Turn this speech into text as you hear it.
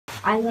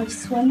I love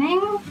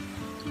swimming.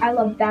 I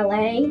love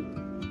ballet.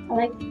 I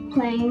like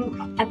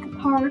playing at the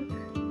park.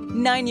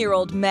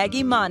 9-year-old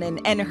Maggie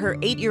Monnin and her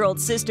 8-year-old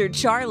sister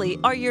Charlie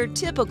are your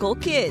typical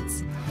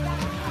kids.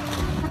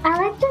 I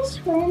like to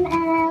swim and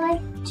I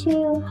like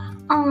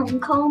to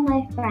call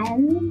my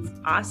friends.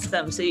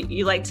 Awesome. So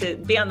you like to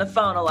be on the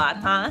phone a lot,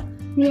 huh?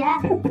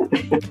 Yeah.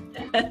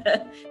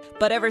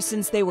 But ever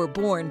since they were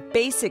born,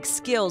 basic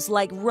skills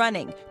like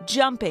running,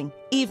 jumping,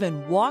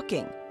 even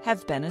walking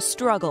have been a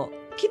struggle.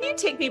 Can you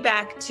take me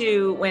back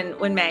to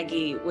when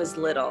Maggie was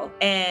little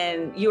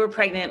and you were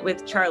pregnant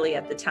with Charlie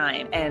at the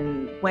time,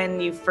 and when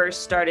you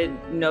first started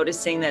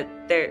noticing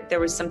that there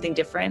was something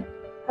different?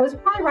 It was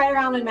probably right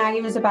around when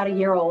Maggie was about a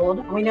year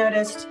old. We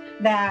noticed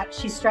that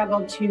she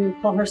struggled to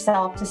pull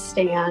herself to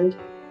stand,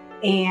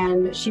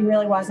 and she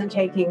really wasn't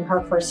taking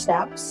her first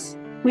steps.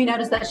 We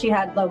noticed that she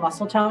had low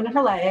muscle tone in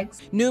her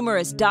legs.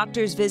 Numerous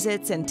doctor's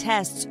visits and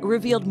tests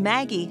revealed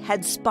Maggie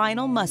had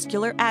spinal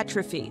muscular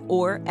atrophy,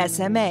 or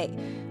SMA,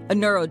 a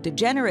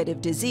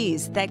neurodegenerative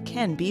disease that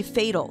can be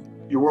fatal.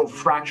 Your world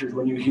fractures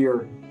when you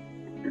hear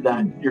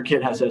that your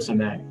kid has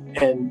SMA,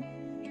 and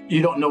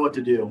you don't know what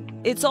to do.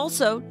 It's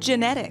also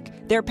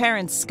genetic. Their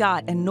parents,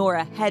 Scott and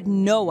Nora, had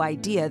no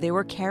idea they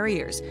were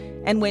carriers.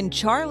 And when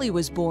Charlie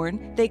was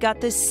born, they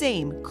got the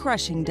same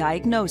crushing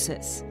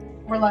diagnosis.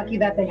 We're lucky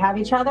that they have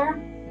each other.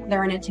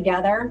 They're in it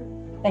together.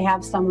 They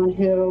have someone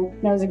who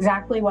knows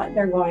exactly what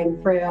they're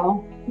going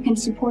through. We can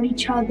support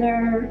each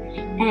other,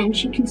 and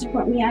she can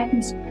support me. I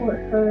can support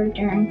her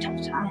during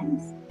tough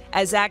times.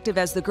 As active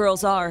as the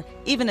girls are,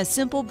 even a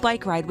simple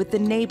bike ride with the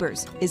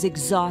neighbors is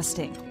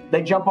exhausting.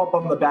 They jump up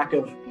on the back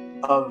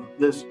of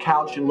this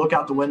couch and look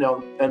out the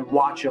window and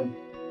watch them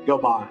go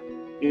by.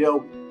 You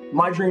know,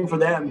 my dream for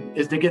them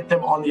is to get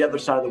them on the other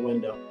side of the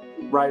window,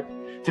 right?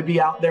 To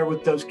be out there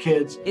with those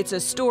kids. It's a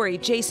story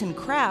Jason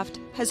Kraft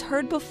has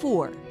heard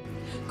before.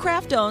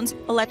 Kraft owns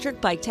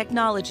Electric Bike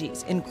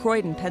Technologies in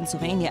Croydon,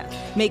 Pennsylvania,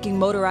 making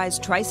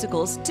motorized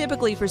tricycles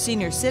typically for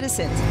senior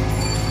citizens.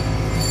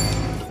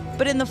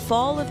 But in the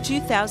fall of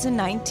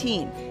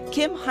 2019,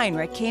 Kim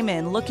Heinrich came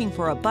in looking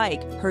for a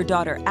bike her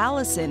daughter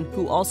Allison,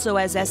 who also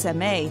has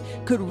SMA,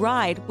 could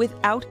ride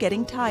without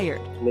getting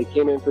tired. And they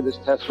came in for this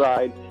test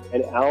ride,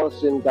 and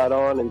Allison got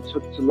on and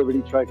took to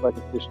Liberty Trike like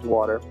a fish to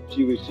water.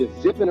 She was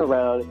just zipping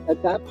around.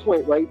 At that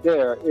point right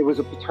there, it was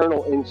a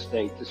paternal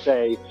instinct to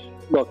say,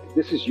 look,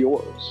 this is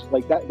yours.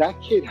 Like that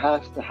kid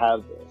has to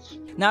have this.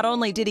 Not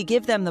only did he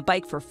give them the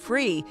bike for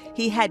free,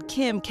 he had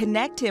Kim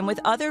connect him with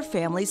other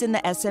families in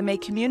the SMA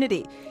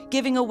community,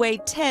 giving away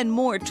 10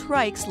 more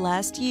trikes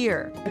last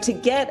year. To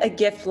get a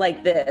gift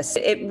like this,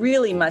 it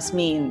really must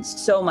mean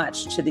so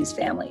much to these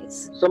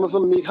families. Some of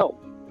them need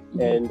help,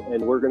 and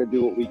we're going to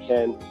do what we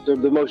can. They're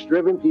the most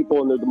driven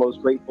people, and they're the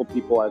most grateful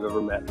people I've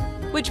ever met.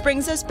 Which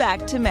brings us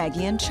back to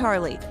Maggie and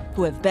Charlie,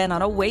 who have been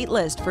on a wait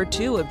list for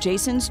 2 of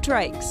Jason's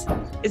trikes.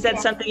 Is that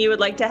something you would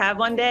like to have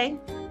one day?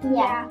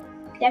 Yeah,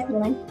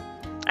 definitely.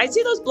 I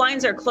see those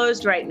blinds are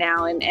closed right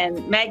now,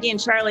 and Maggie and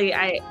Charlie,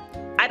 I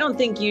don't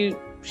think you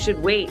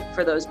should wait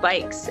for those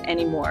bikes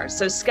anymore.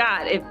 So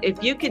Scott,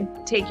 if you could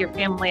take your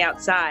family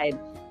outside,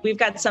 we've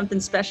got something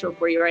special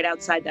for you right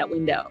outside that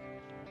window.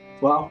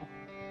 Well,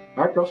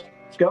 all right, girls,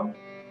 let's go.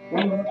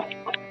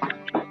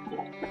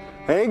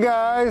 Hey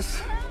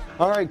guys.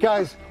 All right,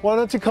 guys, why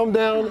don't you come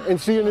down and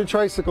see your new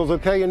tricycles,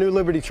 okay? Your new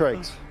Liberty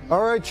Trikes.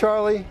 All right,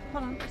 Charlie.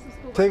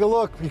 Take a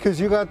look, because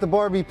you got the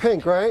Barbie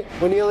pink, right?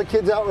 When the other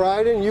kid's out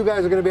riding, you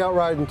guys are gonna be out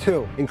riding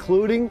too,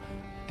 including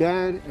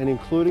Dad and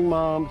including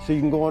Mom, so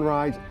you can go on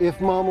rides. If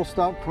Mom will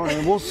stop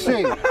crying, we'll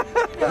see.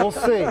 We'll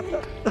see.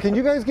 Can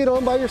you guys get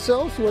on by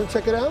yourselves? You wanna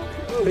check it out?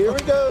 Here we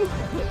go.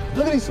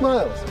 Look at these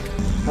smiles.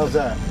 How's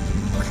that?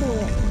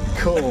 Cool.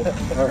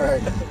 Cool. All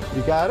right.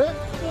 You got it?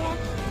 Yeah.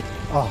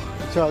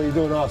 Oh, Charlie, you're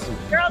doing awesome.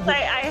 Girls, I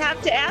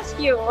have to ask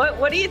you,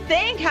 what do you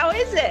think? How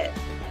is it?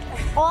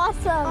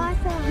 Awesome.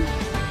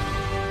 Awesome.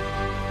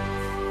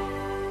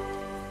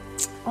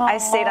 I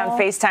stayed on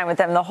FaceTime with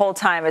them the whole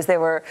time as they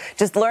were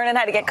just learning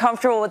how to get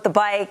comfortable with the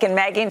bike. And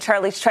Maggie and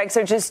Charlie's trikes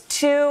are just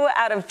 2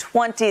 out of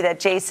 20 that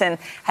Jason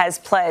has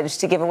pledged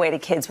to give away to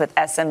kids with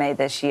SMA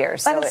this year.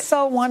 So that is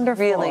so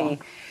wonderful. Really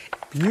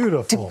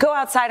beautiful. To go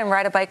outside and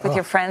ride a bike with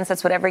your friends,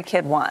 that's what every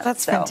kid wants.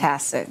 That's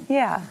fantastic.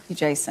 Yeah. Thank you,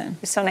 Jason.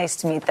 It's so nice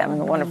to meet them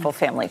and a wonderful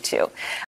family, too.